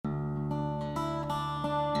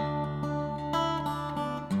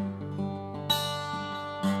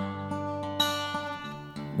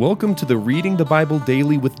Welcome to the Reading the Bible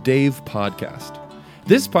Daily with Dave podcast.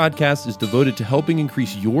 This podcast is devoted to helping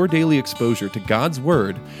increase your daily exposure to God's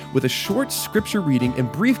Word with a short scripture reading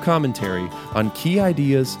and brief commentary on key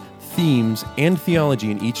ideas, themes, and theology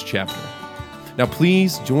in each chapter. Now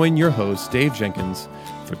please join your host, Dave Jenkins,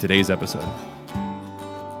 for today's episode.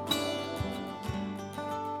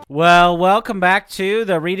 Well, welcome back to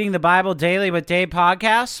the Reading the Bible Daily with Dave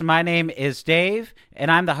podcast. My name is Dave, and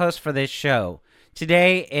I'm the host for this show.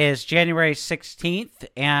 Today is January 16th,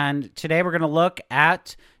 and today we're going to look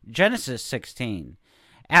at Genesis 16.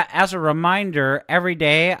 As a reminder, every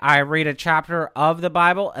day I read a chapter of the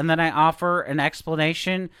Bible, and then I offer an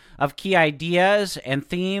explanation of key ideas and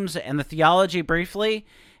themes and the theology briefly.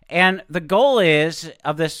 And the goal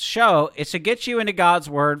of this show is to get you into God's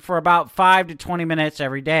Word for about 5 to 20 minutes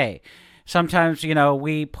every day. Sometimes,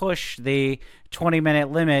 we push the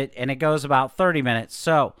 20-minute limit, and it goes about 30 minutes.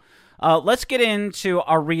 So let's get into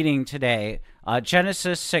our reading today.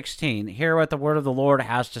 Genesis 16. Hear what the word of the Lord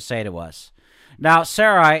has to say to us. Now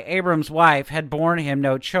Sarai, Abram's wife, had borne him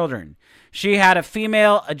no children. She had a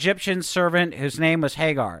female Egyptian servant whose name was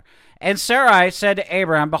Hagar. And Sarai said to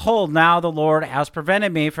Abram, "Behold, now the Lord has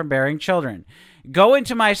prevented me from bearing children. Go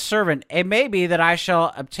into my servant. It may be that I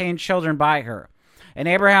shall obtain children by her." And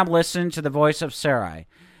Abraham listened to the voice of Sarai.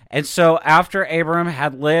 And so after Abram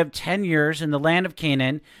had lived 10 years in the land of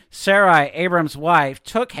Canaan, Sarai, Abram's wife,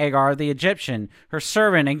 took Hagar the Egyptian, her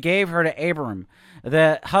servant, and gave her to Abram,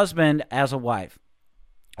 the husband, as a wife.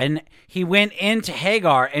 And he went in to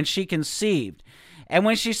Hagar, and she conceived. And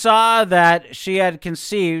when she saw that she had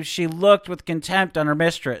conceived, she looked with contempt on her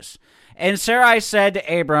mistress. And Sarai said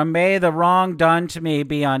to Abram, "May the wrong done to me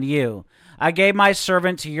be on you. I gave my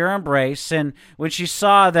servant to your embrace, and when she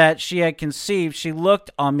saw that she had conceived, she looked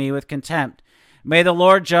on me with contempt. May the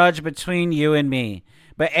Lord judge between you and me."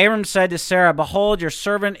 But Abram said to Sarah, "Behold, your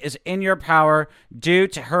servant is in your power. Do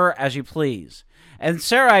to her as you please." And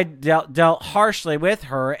Sarai dealt harshly with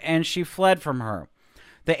her, and she fled from her.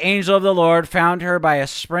 The angel of the Lord found her by a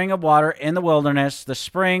spring of water in the wilderness, the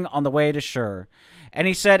spring on the way to Shur. And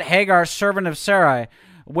he said, "Hagar, servant of Sarai,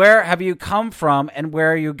 where have you come from, and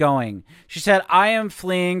where are you going?" She said, "I am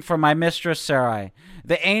fleeing from my mistress Sarai."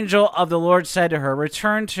 The angel of the Lord said to her,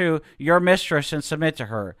 "Return to your mistress and submit to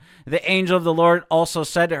her." The angel of the Lord also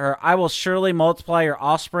said to her, "I will surely multiply your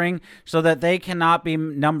offspring so that they cannot be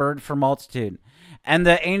numbered for multitude." And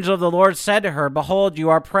the angel of the Lord said to her, "Behold, you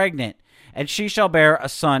are pregnant, and she shall bear a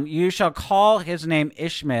son. You shall call his name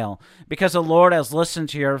Ishmael, because the Lord has listened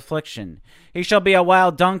to your affliction. He shall be a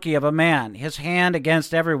wild donkey of a man, his hand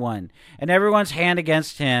against everyone, and everyone's hand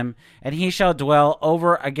against him, and he shall dwell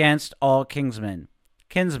over against all kinsmen.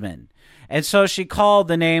 And so she called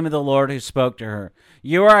the name of the Lord who spoke to her.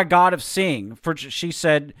 "You are a God of seeing." For she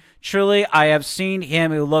said, "Truly I have seen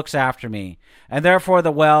him who looks after me." And therefore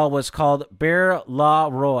the well was called Beer La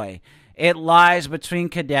Roi. It lies between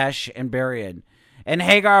Kadesh and Bered. And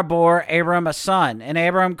Hagar bore Abram a son, and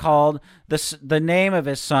Abram called the name of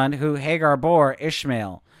his son, who Hagar bore,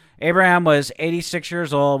 Ishmael. Abraham was 86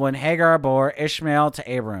 years old when Hagar bore Ishmael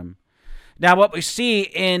to Abram. Now what we see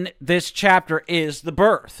in this chapter is the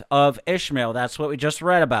birth of Ishmael. That's what we just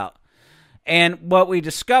read about. And what we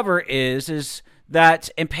discover is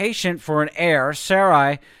that, impatient for an heir,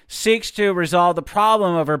 Sarai seeks to resolve the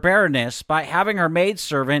problem of her barrenness by having her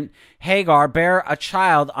maidservant Hagar bear a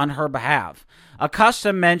child on her behalf, a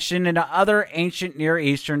custom mentioned in other ancient Near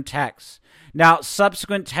Eastern texts. Now,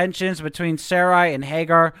 subsequent tensions between Sarai and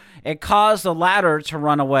Hagar, it caused the latter to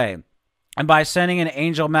run away. And by sending an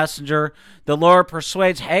angel messenger, the Lord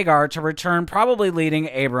persuades Hagar to return, probably leading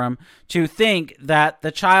Abram to think that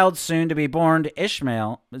the child soon to be born child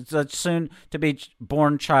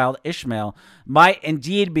Ishmael, might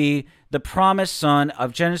indeed be the promised son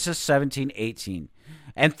of Genesis 17:18.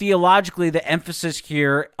 And theologically, the emphasis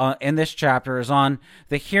here in this chapter is on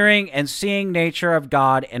the hearing and seeing nature of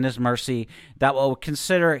God and his mercy that we'll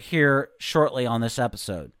consider here shortly on this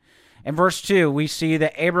episode. In verse 2, we see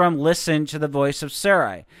that Abram listened to the voice of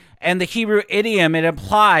Sarai. And the Hebrew idiom, it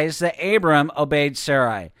implies that Abram obeyed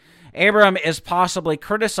Sarai. Abram is possibly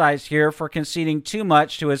criticized here for conceding too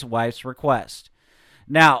much to his wife's request.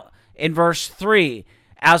 Now, in verse 3,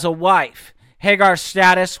 as a wife, Hagar's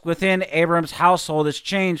status within Abram's household is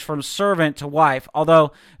changed from servant to wife,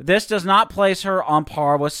 although this does not place her on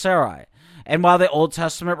par with Sarai. And while the Old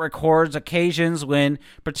Testament records occasions when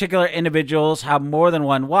particular individuals have more than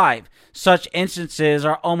one wife, such instances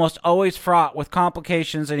are almost always fraught with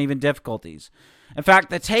complications and even difficulties. In fact,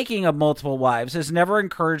 the taking of multiple wives is never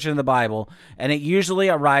encouraged in the Bible, and it usually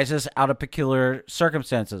arises out of peculiar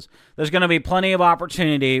circumstances. There's going to be plenty of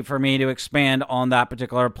opportunity for me to expand on that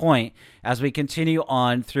particular point as we continue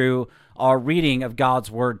on through our reading of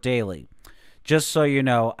God's Word daily. Just so you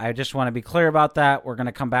know, I just want to be clear about that. We're going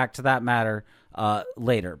to come back to that matter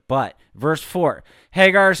later. But verse 4,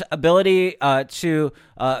 Hagar's ability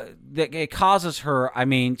it causes her,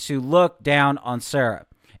 to look down on Sarah.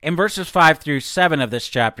 In verses 5 through 7 of this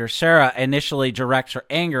chapter, Sarah initially directs her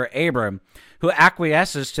anger at Abram, who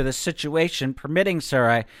acquiesces to the situation, permitting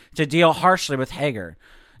Sarai to deal harshly with Hagar.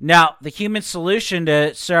 Now, the human solution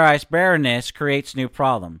to Sarai's barrenness creates new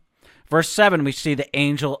problem. Verse 7, we see the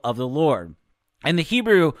angel of the Lord. And the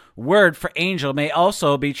Hebrew word for angel may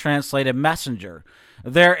also be translated messenger.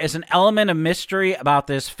 There is an element of mystery about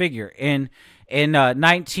this figure. In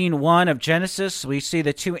 19:1 of Genesis, we see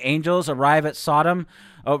the two angels arrive at Sodom,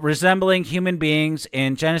 resembling human beings.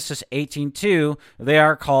 In Genesis 18:2, they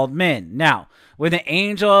are called men. Now, when the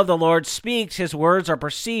angel of the Lord speaks, his words are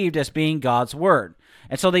perceived as being God's word.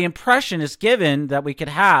 And so the impression is given that we could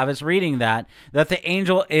have as reading that the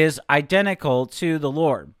angel is identical to the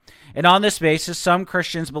Lord. And on this basis, some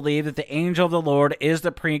Christians believe that the angel of the Lord is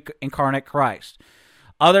the pre-incarnate Christ.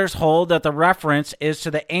 Others hold that the reference is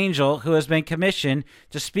to the angel who has been commissioned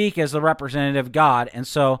to speak as the representative of God, and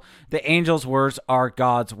so the angel's words are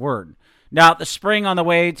God's word. Now, at the spring on the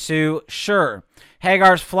way to Shur,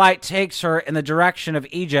 Hagar's flight takes her in the direction of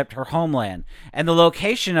Egypt, her homeland, and the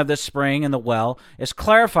location of the spring and the well is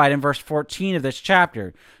clarified in verse 14 of this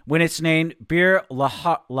chapter, when it's named Bir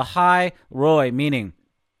Lahai Roi, meaning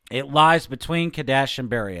it lies between Kadesh and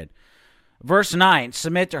Bered. Verse 9,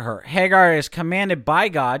 submit to her. Hagar is commanded by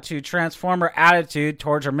God to transform her attitude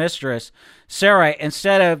towards her mistress, Sarai.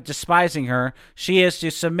 Instead of despising her, she is to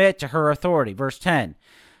submit to her authority. Verse 10,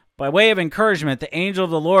 by way of encouragement, the angel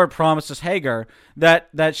of the Lord promises Hagar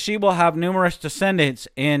that she will have numerous descendants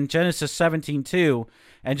in Genesis 17:2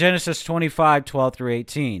 and Genesis 25:12 through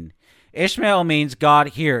 18. Ishmael means God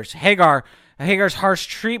hears. Hagar's harsh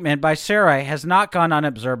treatment by Sarai has not gone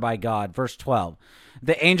unobserved by God. Verse 12.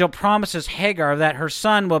 The angel promises Hagar that her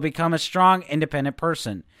son will become a strong, independent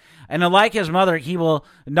person. And unlike his mother, he will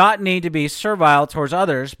not need to be servile towards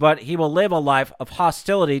others, but he will live a life of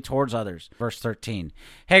hostility towards others. Verse 13.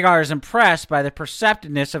 Hagar is impressed by the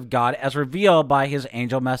perceptiveness of God as revealed by his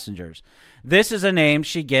angel messengers. This is a name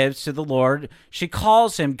she gives to the Lord. She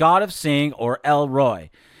calls him God of Seeing, or El Roi.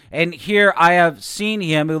 And here I have seen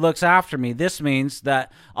him who looks after me. This means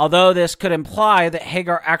that although this could imply that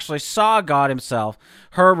Hagar actually saw God himself,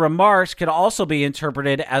 her remarks could also be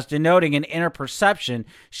interpreted as denoting an inner perception.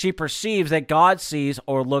 She perceives that God sees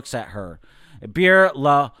or looks at her. Bir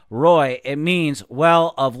La Roi, it means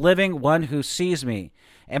well of living, one who sees me.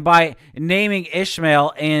 And by naming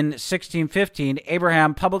Ishmael in 1615,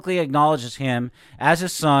 Abraham publicly acknowledges him as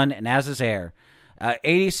his son and as his heir.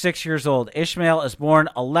 86 years old. Ishmael is born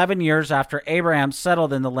 11 years after Abraham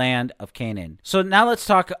settled in the land of Canaan. So now let's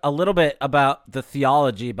talk a little bit about the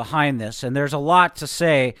theology behind this. And there's a lot to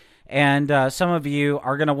say, and some of you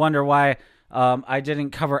are going to wonder why I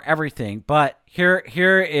didn't cover everything. But here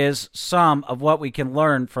is some of what we can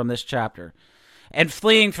learn from this chapter. And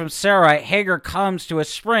fleeing from Sarai, Hagar comes to a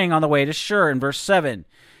spring on the way to Shur in verse 7.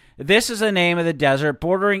 This is the name of the desert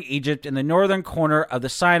bordering Egypt in the northern corner of the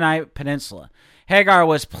Sinai Peninsula. Hagar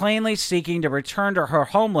was plainly seeking to return to her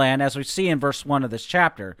homeland, as we see in verse 1 of this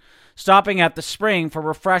chapter, stopping at the spring for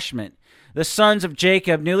refreshment. The sons of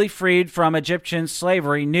Jacob, newly freed from Egyptian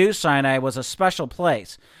slavery, knew Sinai was a special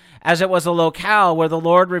place, as it was a locale where the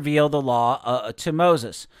Lord revealed the law to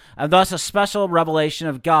Moses, and thus a special revelation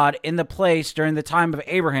of God in the place during the time of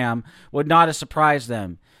Abraham would not have surprised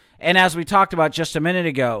them. And as we talked about just a minute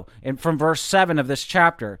ago, from verse 7 of this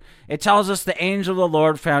chapter, it tells us the angel of the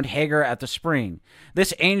Lord found Hagar at the spring.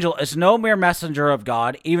 This angel is no mere messenger of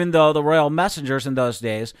God, even though the royal messengers in those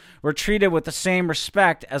days were treated with the same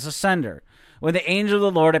respect as a sender. When the angel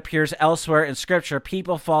of the Lord appears elsewhere in Scripture,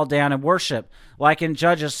 people fall down and worship, like in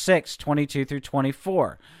Judges 6:22 through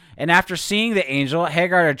 24. And after seeing the angel,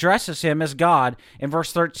 Hagar addresses him as God in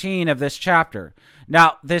verse 13 of this chapter.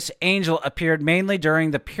 Now, this angel appeared mainly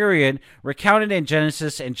during the period recounted in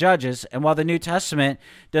Genesis and Judges, and while the New Testament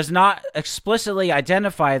does not explicitly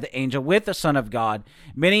identify the angel with the Son of God,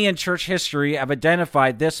 many in church history have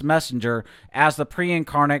identified this messenger as the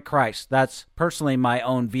pre-incarnate Christ. That's personally my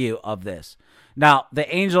own view of this. Now,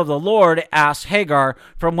 the angel of the Lord asks Hagar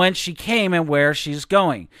from whence she came and where she's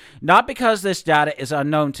going. Not because this data is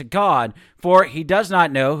unknown to God, for he does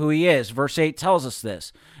not know who he is. Verse 8 tells us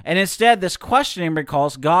this. And instead, this questioning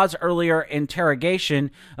recalls God's earlier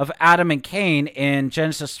interrogation of Adam and Cain in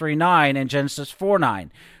Genesis 3:9 and Genesis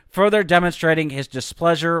 4:9, further demonstrating his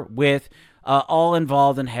displeasure with all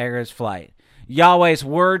involved in Hagar's flight. Yahweh's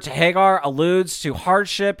word to Hagar alludes to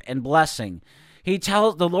hardship and blessing.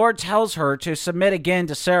 The Lord tells her to submit again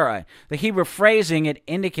to Sarai. The Hebrew phrasing, it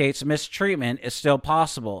indicates mistreatment is still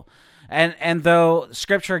possible. And though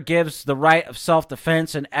Scripture gives the right of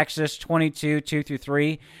self-defense in Exodus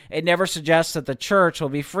 22:2-3, it never suggests that the church will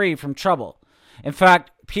be free from trouble. In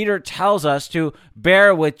fact, Peter tells us to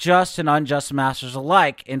bear with just and unjust masters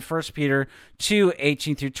alike in 1 Peter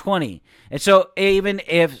 2:18-20. And so even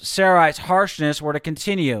if Sarai's harshness were to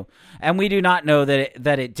continue, and we do not know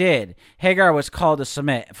that it did, Hagar was called to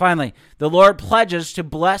submit. Finally, the Lord pledges to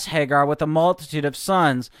bless Hagar with a multitude of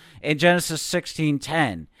sons in Genesis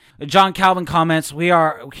 16:10. John Calvin comments, "We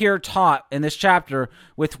are here taught in this chapter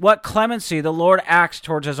with what clemency the Lord acts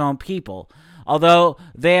towards his own people, although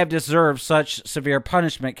they have deserved such severe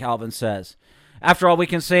punishment," Calvin says. After all, we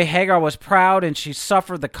can say Hagar was proud and she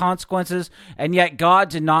suffered the consequences, and yet God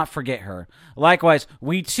did not forget her. Likewise,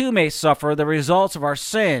 we too may suffer the results of our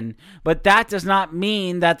sin, but that does not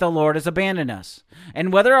mean that the Lord has abandoned us.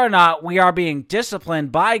 And whether or not we are being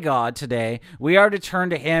disciplined by God today, we are to turn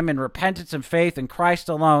to him in repentance and faith in Christ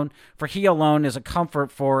alone, for he alone is a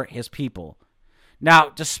comfort for his people.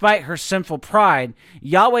 Now, despite her sinful pride,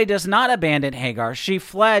 Yahweh does not abandon Hagar. She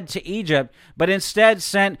fled to Egypt, but instead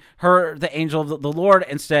sent her the angel of the Lord,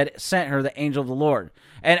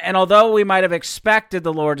 And although we might have expected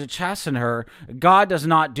the Lord to chasten her, God does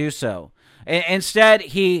not do so. Instead,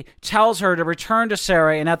 he tells her to return to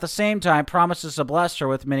Sarai and at the same time promises to bless her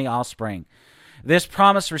with many offspring. This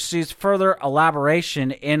promise receives further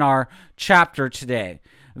elaboration in our chapter today.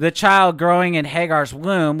 The child growing in Hagar's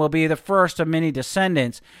womb will be the first of many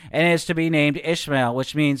descendants and is to be named Ishmael,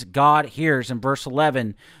 which means God hears in verse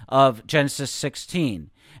 11 of Genesis 16.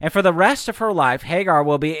 And for the rest of her life, Hagar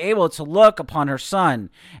will be able to look upon her son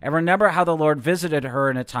and remember how the Lord visited her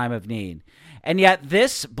in a time of need. And yet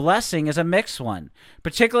this blessing is a mixed one,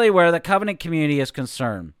 particularly where the covenant community is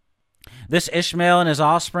concerned. This Ishmael and his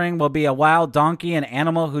offspring will be a wild donkey, an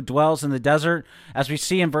animal who dwells in the desert, as we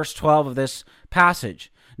see in verse 12 of this passage.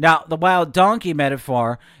 Now, the wild donkey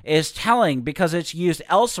metaphor is telling because it's used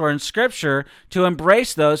elsewhere in Scripture to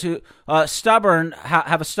embrace those who have a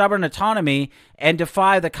stubborn autonomy and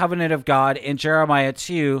defy the covenant of God in Jeremiah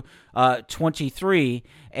 2:23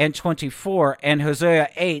 and 24, and Hosea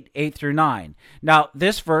 8:8-9. Now,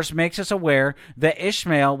 this verse makes us aware that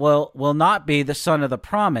Ishmael will not be the son of the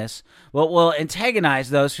promise, but will antagonize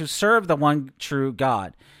those who serve the one true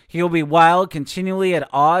God. He will be wild, continually at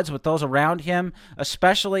odds with those around him,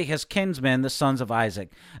 especially his kinsmen, the sons of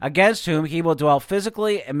Isaac, against whom he will dwell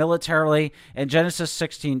physically and militarily in Genesis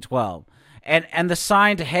 16:12. And the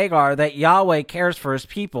sign to Hagar that Yahweh cares for his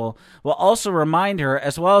people will also remind her,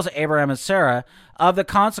 as well as Abraham and Sarah, of the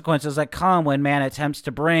consequences that come when man attempts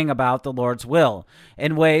to bring about the Lord's will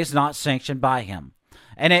in ways not sanctioned by him.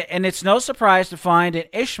 And it's no surprise to find an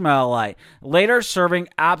Ishmaelite later serving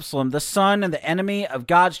Absalom, the son and the enemy of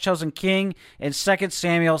God's chosen king, in 2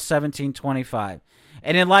 Samuel 17:25.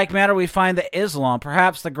 And in like manner, we find that Islam,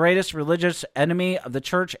 perhaps the greatest religious enemy of the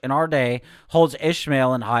church in our day, holds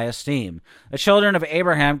Ishmael in high esteem. The children of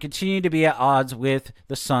Abraham continue to be at odds with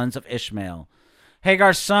the sons of Ishmael.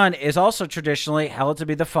 Hagar's son is also traditionally held to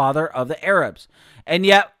be the father of the Arabs. And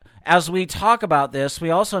yet, as we talk about this,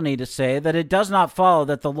 we also need to say that it does not follow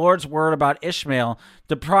that the Lord's word about Ishmael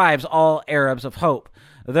deprives all Arabs of hope.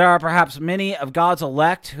 There are perhaps many of God's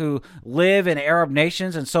elect who live in Arab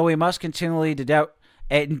nations, and so we must continually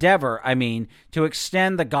endeavor to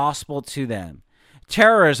extend the gospel to them.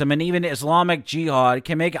 Terrorism and even Islamic jihad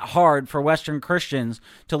can make it hard for Western Christians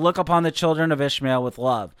to look upon the children of Ishmael with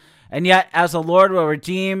love. And yet, as the Lord will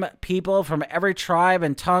redeem people from every tribe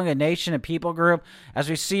and tongue and nation and people group, as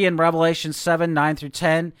we see in Revelation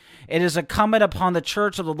 7:9-10, it is incumbent upon the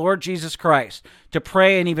church of the Lord Jesus Christ to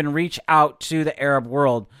pray and even reach out to the Arab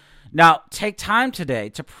world. Now, take time today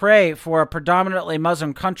to pray for a predominantly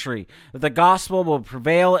Muslim country, that the gospel will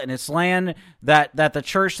prevail in its land, that the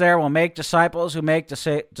church there will make disciples who make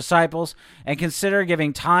disciples, and consider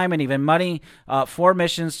giving time and even money for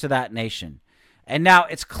missions to that nation. And now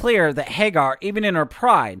it's clear that Hagar, even in her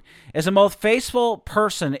pride, is the most faithful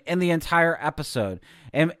person in the entire episode,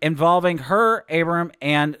 involving her, Abram,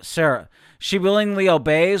 and Sarah. She willingly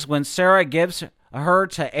obeys when Sarah gives her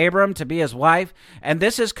to Abram to be his wife, and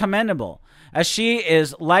this is commendable, as she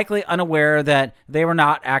is likely unaware that they were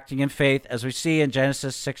not acting in faith, as we see in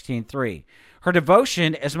Genesis 16:3. Her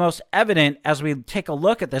devotion is most evident as we take a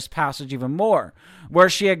look at this passage even more, where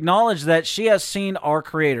she acknowledged that she has seen our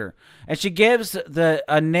Creator, and she gives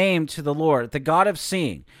a name to the Lord, the God of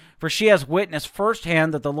seeing, for she has witnessed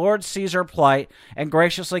firsthand that the Lord sees her plight and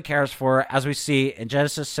graciously cares for her, as we see in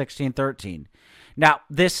Genesis 16:13. Now,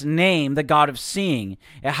 this name, the God of seeing,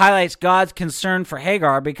 it highlights God's concern for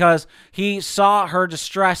Hagar because he saw her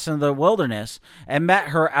distress in the wilderness and met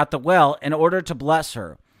her at the well in order to bless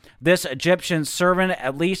her. This Egyptian servant,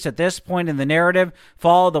 at least at this point in the narrative,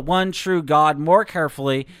 followed the one true God more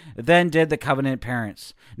carefully than did the covenant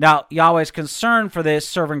parents. Now, Yahweh's concern for this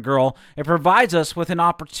servant girl, it provides us with an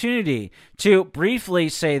opportunity to briefly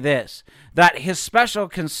say this, that his special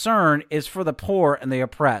concern is for the poor and the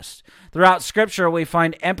oppressed. Throughout Scripture, we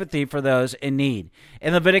find empathy for those in need.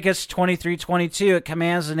 In Leviticus 23:22, it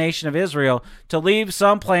commands the nation of Israel to leave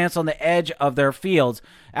some plants on the edge of their fields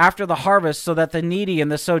after the harvest so that the needy and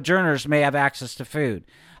the sojourners may have access to food.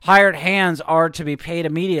 Hired hands are to be paid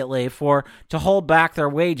immediately, for to hold back their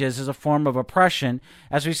wages is a form of oppression,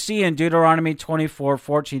 as we see in Deuteronomy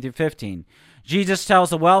 24:14-15. Jesus tells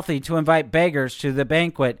the wealthy to invite beggars to the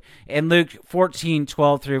banquet in Luke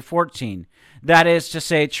 14:12-14. That is to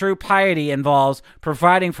say, true piety involves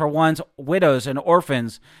providing for one's widows and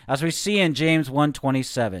orphans, as we see in James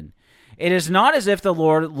 1:27. It is not as if the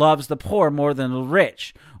Lord loves the poor more than the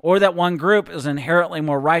rich, or that one group is inherently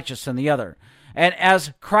more righteous than the other. And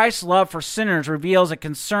as Christ's love for sinners reveals a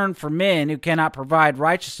concern for men who cannot provide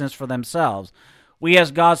righteousness for themselves, we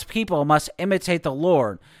as God's people must imitate the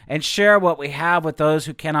Lord and share what we have with those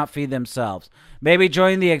who cannot feed themselves. Maybe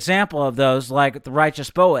join the example of those like the righteous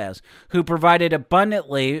Boaz, who provided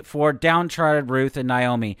abundantly for downtrodden Ruth and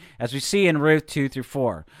Naomi, as we see in Ruth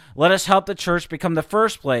 2-4. Let us help the church become the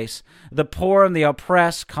first place the poor and the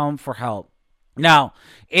oppressed come for help. Now,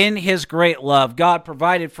 in his great love, God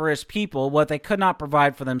provided for his people what they could not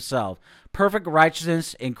provide for themselves, perfect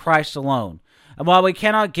righteousness in Christ alone. And while we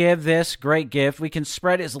cannot give this great gift, we can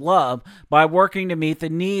spread his love by working to meet the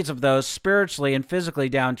needs of those spiritually and physically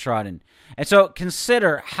downtrodden. And so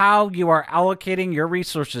consider how you are allocating your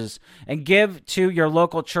resources and give to your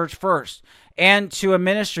local church first, and to a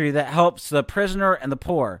ministry that helps the prisoner and the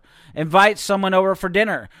poor. Invite someone over for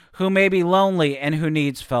dinner who may be lonely and who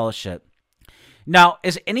needs fellowship. Now,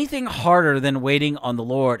 is anything harder than waiting on the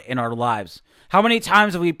Lord in our lives? How many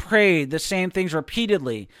times have we prayed the same things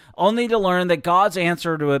repeatedly, only to learn that God's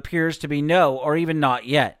answer appears to be no, or even not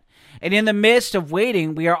yet? And in the midst of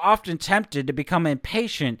waiting, we are often tempted to become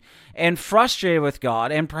impatient and frustrated with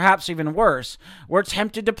God, and perhaps even worse, we're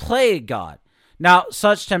tempted to play God. Now,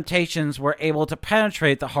 such temptations were able to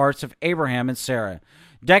penetrate the hearts of Abraham and Sarah.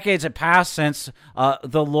 Decades had passed since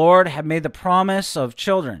the Lord had made the promise of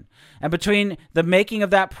children. And between the making of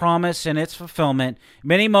that promise and its fulfillment,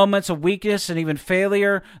 many moments of weakness and even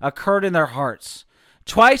failure occurred in their hearts.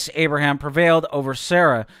 Twice Abraham prevailed over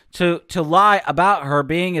Sarah to lie about her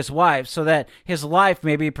being his wife so that his life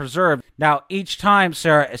may be preserved. Now, each time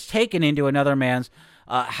Sarah is taken into another man's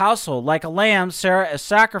household, like a lamb, Sarah is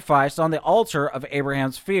sacrificed on the altar of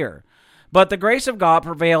Abraham's fear. But the grace of God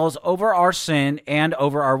prevails over our sin and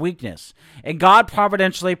over our weakness. And God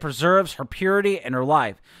providentially preserves her purity and her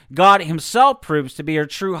life. God himself proves to be her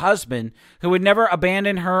true husband, who would never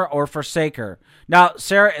abandon her or forsake her. Now,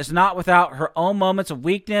 Sarah is not without her own moments of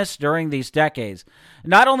weakness during these decades.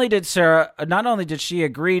 Not only did she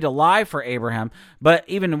agree to lie for Abraham, but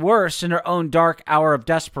even worse, in her own dark hour of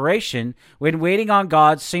desperation, when waiting on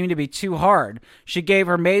God seemed to be too hard, she gave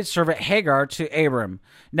her maidservant Hagar to Abram.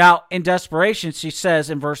 Now, in desperation, she says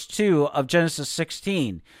in verse 2 of Genesis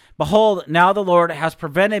 16, "Behold, now the Lord has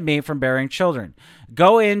prevented me from bearing children.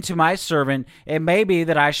 Go in to my servant, it may be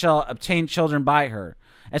that I shall obtain children by her."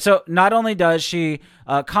 And so not only does she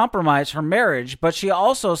compromise her marriage, but she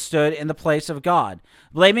also stood in the place of God,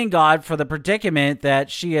 blaming God for the predicament that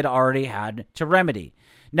she had already had to remedy.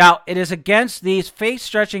 Now, it is against these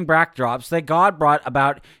faith-stretching backdrops that God brought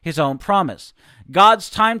about his own promise. God's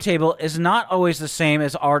timetable is not always the same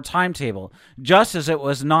as our timetable, just as it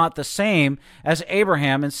was not the same as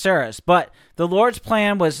Abraham and Sarah's. But the Lord's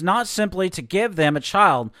plan was not simply to give them a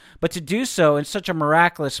child, but to do so in such a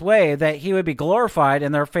miraculous way that he would be glorified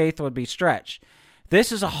and their faith would be stretched.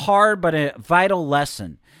 This is a hard but a vital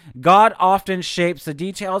lesson. God often shapes the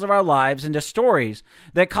details of our lives into stories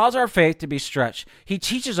that cause our faith to be stretched. He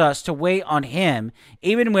teaches us to wait on him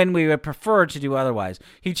even when we would prefer to do otherwise.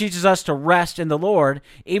 He teaches us to rest in the Lord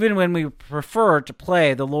even when we prefer to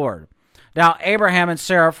play the Lord. Now, Abraham and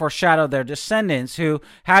Sarah foreshadowed their descendants who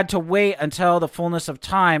had to wait until the fullness of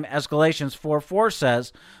time, as Galatians 4:4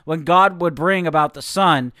 says, when God would bring about the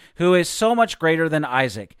Son, who is so much greater than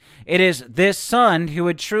Isaac. It is this Son who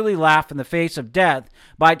would truly laugh in the face of death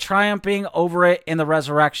by triumphing over it in the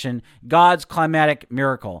resurrection, God's climatic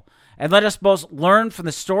miracle. And let us both learn from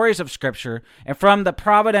the stories of Scripture and from the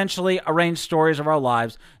providentially arranged stories of our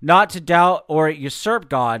lives, not to doubt or usurp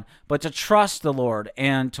God, but to trust the Lord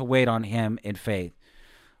and to wait on Him in faith.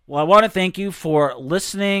 Well, I want to thank you for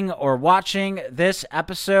listening or watching this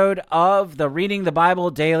episode of the Reading the Bible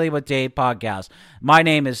Daily with Dave podcast. My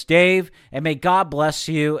name is Dave, and may God bless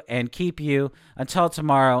you and keep you. Until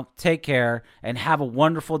tomorrow, take care and have a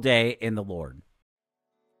wonderful day in the Lord.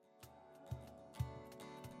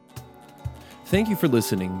 Thank you for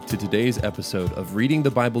listening to today's episode of Reading the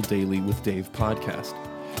Bible Daily with Dave podcast.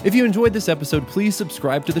 If you enjoyed this episode, please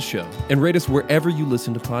subscribe to the show and rate us wherever you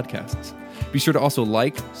listen to podcasts. Be sure to also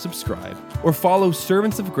like, subscribe, or follow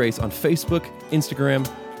Servants of Grace on Facebook, Instagram,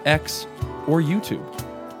 X, or YouTube.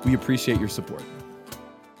 We appreciate your support.